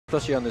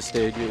especially on this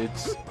stage.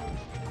 It's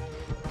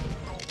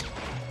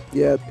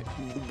yeah.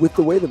 With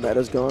the way the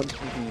meta's gone,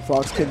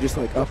 Fox can just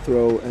like up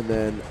throw and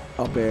then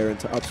up air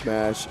into up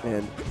smash,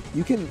 and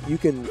you can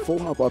full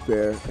hop up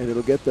air and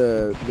it'll get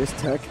the miss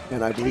tech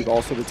and I believe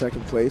also the tech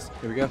in place.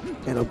 Here we go.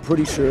 And I'm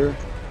pretty sure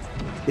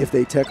if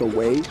they tech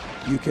away,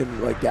 you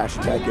can like dash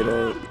attack it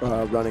or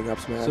running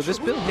up smash. So this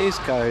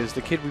BillLaze guy is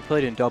the kid we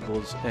played in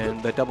doubles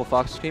and that double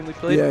Fox team we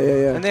played.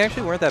 Yeah. And they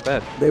actually weren't that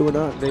bad. They were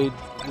not. They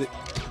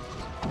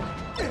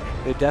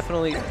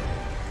definitely.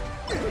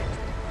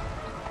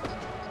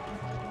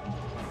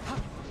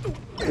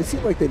 It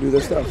seemed like they knew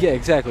their stuff. Yeah,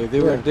 exactly. They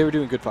were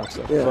doing good Fox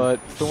stuff. Yeah. But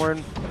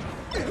Th0rn,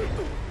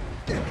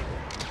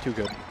 too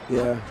good.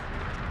 Yeah.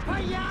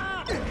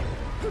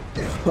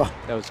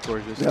 That was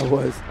gorgeous. That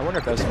was. I wonder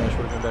if that smash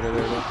would have been better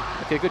there though.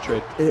 Okay, good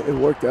trade. It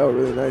worked out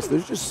really nice.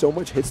 There's just so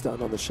much hit stun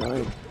on the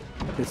Shine.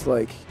 It's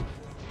like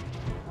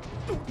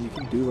you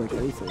can do like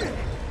anything.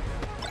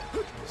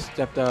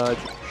 Step dodge,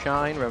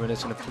 Shine,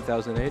 reminiscent of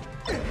 2008.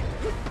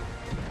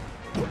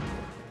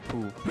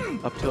 Ooh,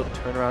 up tilt,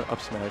 turn around,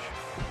 up smash.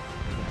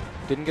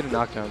 Didn't get a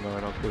knockdown though, I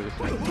don't believe.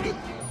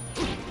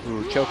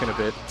 Ooh, choking a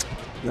bit.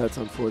 That's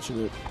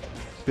unfortunate.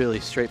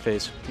 Billy, straight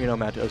face. You know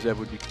Matt Ozeb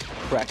would be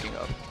cracking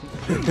up.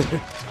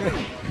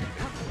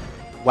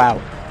 Wow.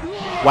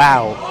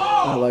 Wow.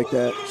 I like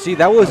that. See,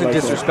 that wasn't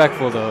like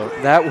disrespectful though.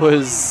 That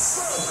was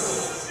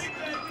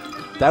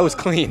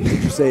clean.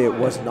 Did you say it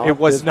was not? It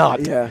was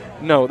not. Yeah.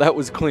 No, that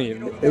was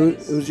clean. It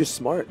was just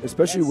smart,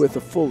 especially with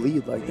a full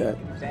lead like that.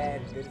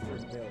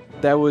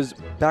 That was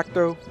back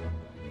throw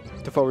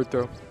to forward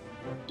throw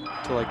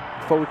to like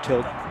forward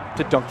tilt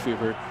to dunk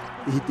fever.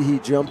 He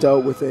jumped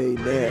out with a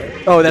nair.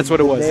 Oh, that's what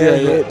it was. Yeah,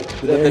 yeah.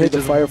 The nair hit the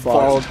Firefox,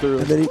 followed through.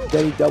 and then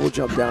he double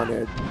jumped down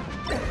there.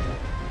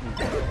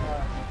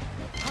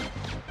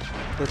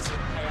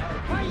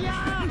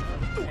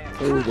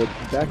 Oh, the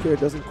back air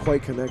doesn't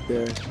quite connect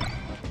there.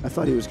 I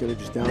thought he was going to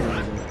just down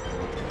on it.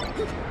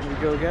 Here we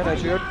go again,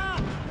 edge guard.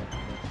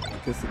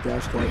 Gets the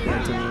dash guard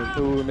that time.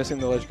 Ooh, missing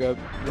the ledge grab.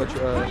 There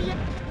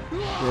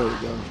we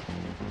go.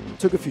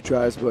 Took a few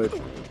tries, but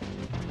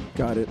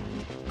got it.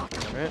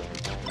 Alright.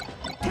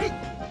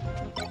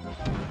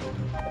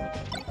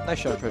 Nice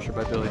shot of pressure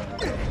by Billy.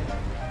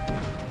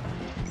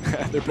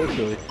 They're both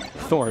Billy.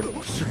 Th0rn.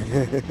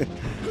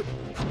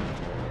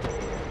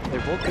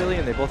 They're both Billy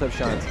and they both have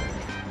shines.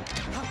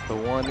 The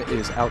one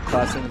is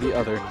outclassing the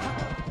other.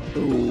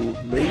 Ooh,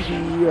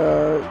 maybe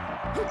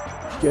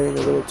getting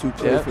a little too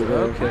playful there.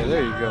 Okay,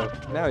 there you go.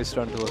 Now he's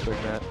starting to look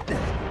like that.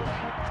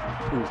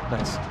 Ooh,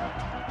 nice.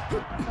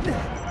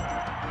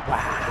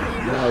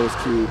 Wow. That was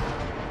cute.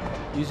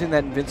 Using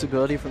that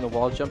invincibility from the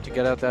wall jump to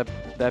get out that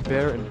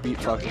bear and beat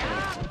Fox.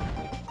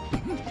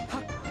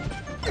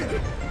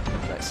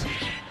 Nice.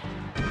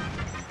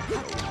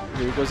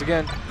 Here he goes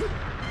again.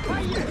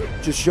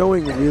 Just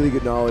showing really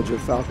good knowledge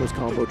of Falco's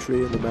combo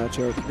tree in the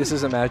matchup. This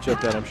is a matchup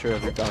that I'm sure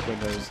every Falco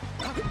knows.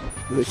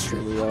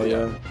 Extremely well,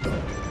 yeah. You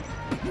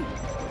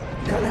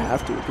kind of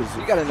have to, because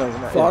you gotta know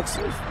that.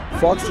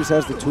 Fox just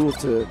has the tools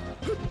to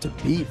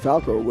beat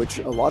Falco, which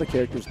a lot of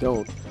characters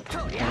don't.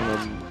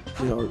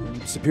 You know,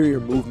 superior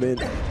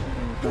movement.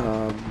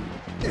 The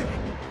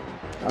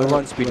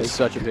run speed is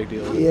such a big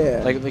deal.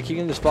 Yeah. Like he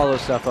can just follow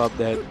stuff up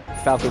that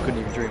Falco couldn't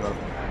even dream of.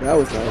 That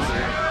was nice.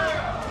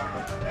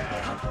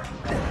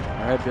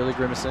 All right, Billy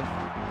grimacing.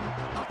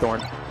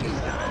 Th0rn.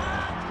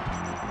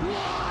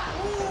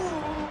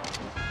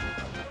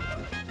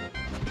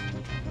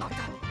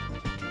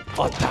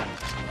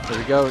 There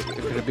we go.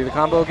 Could it be the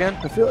combo again?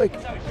 I feel like.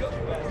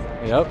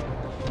 Yep.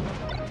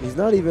 He's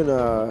not even.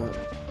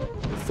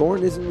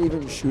 Th0rn isn't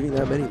even shooting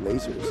that many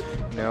lasers.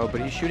 No,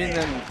 but he's shooting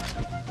them.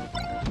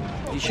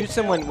 He shoots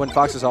them when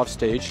Fox is off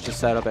stage to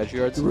set up edge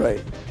guards.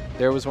 Right.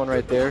 There was one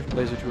right there.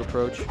 Laser to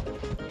approach.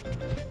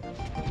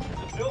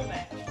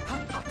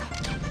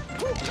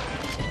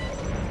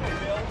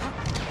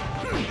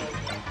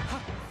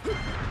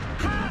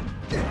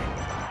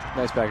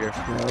 Nice back here.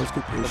 Yeah, that was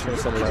good patience.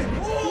 Let's set it up.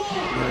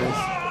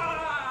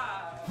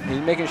 Nice.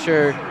 He's making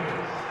sure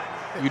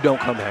you don't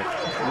come back.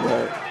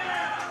 Right.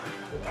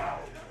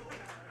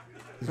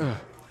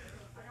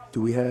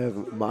 Do we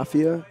have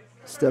Mafia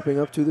stepping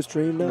up to the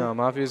stream now? No,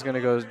 Mafia's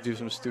gonna go do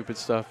some stupid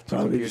stuff to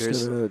Probably computers.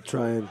 just gonna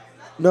try and.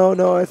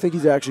 No, I think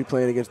he's actually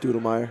playing against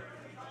Doodlemeyer.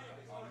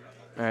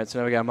 All right, so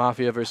now we got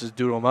Mafia versus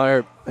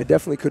Doodlemeyer. I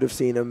definitely could have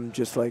seen him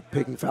just like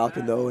picking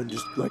Falcon though, and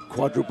just like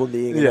quadruple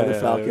kneeing another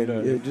Falcon.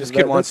 No. Yeah,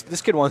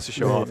 This kid wants to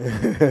show off.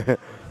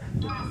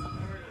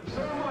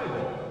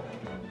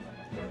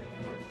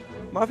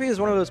 Mafia is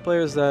one of those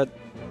players that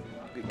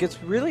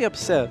gets really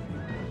upset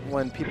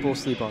when people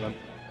sleep on him.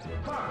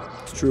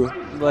 It's true.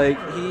 Like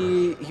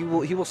he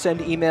will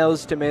send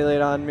emails to Melee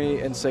on me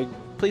and say,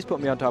 "Please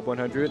put me on top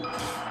 100.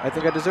 I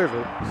think I deserve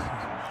it."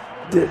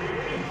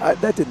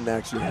 That didn't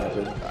actually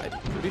happen.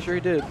 I'm pretty sure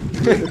he did.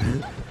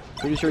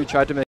 Pretty sure he tried to make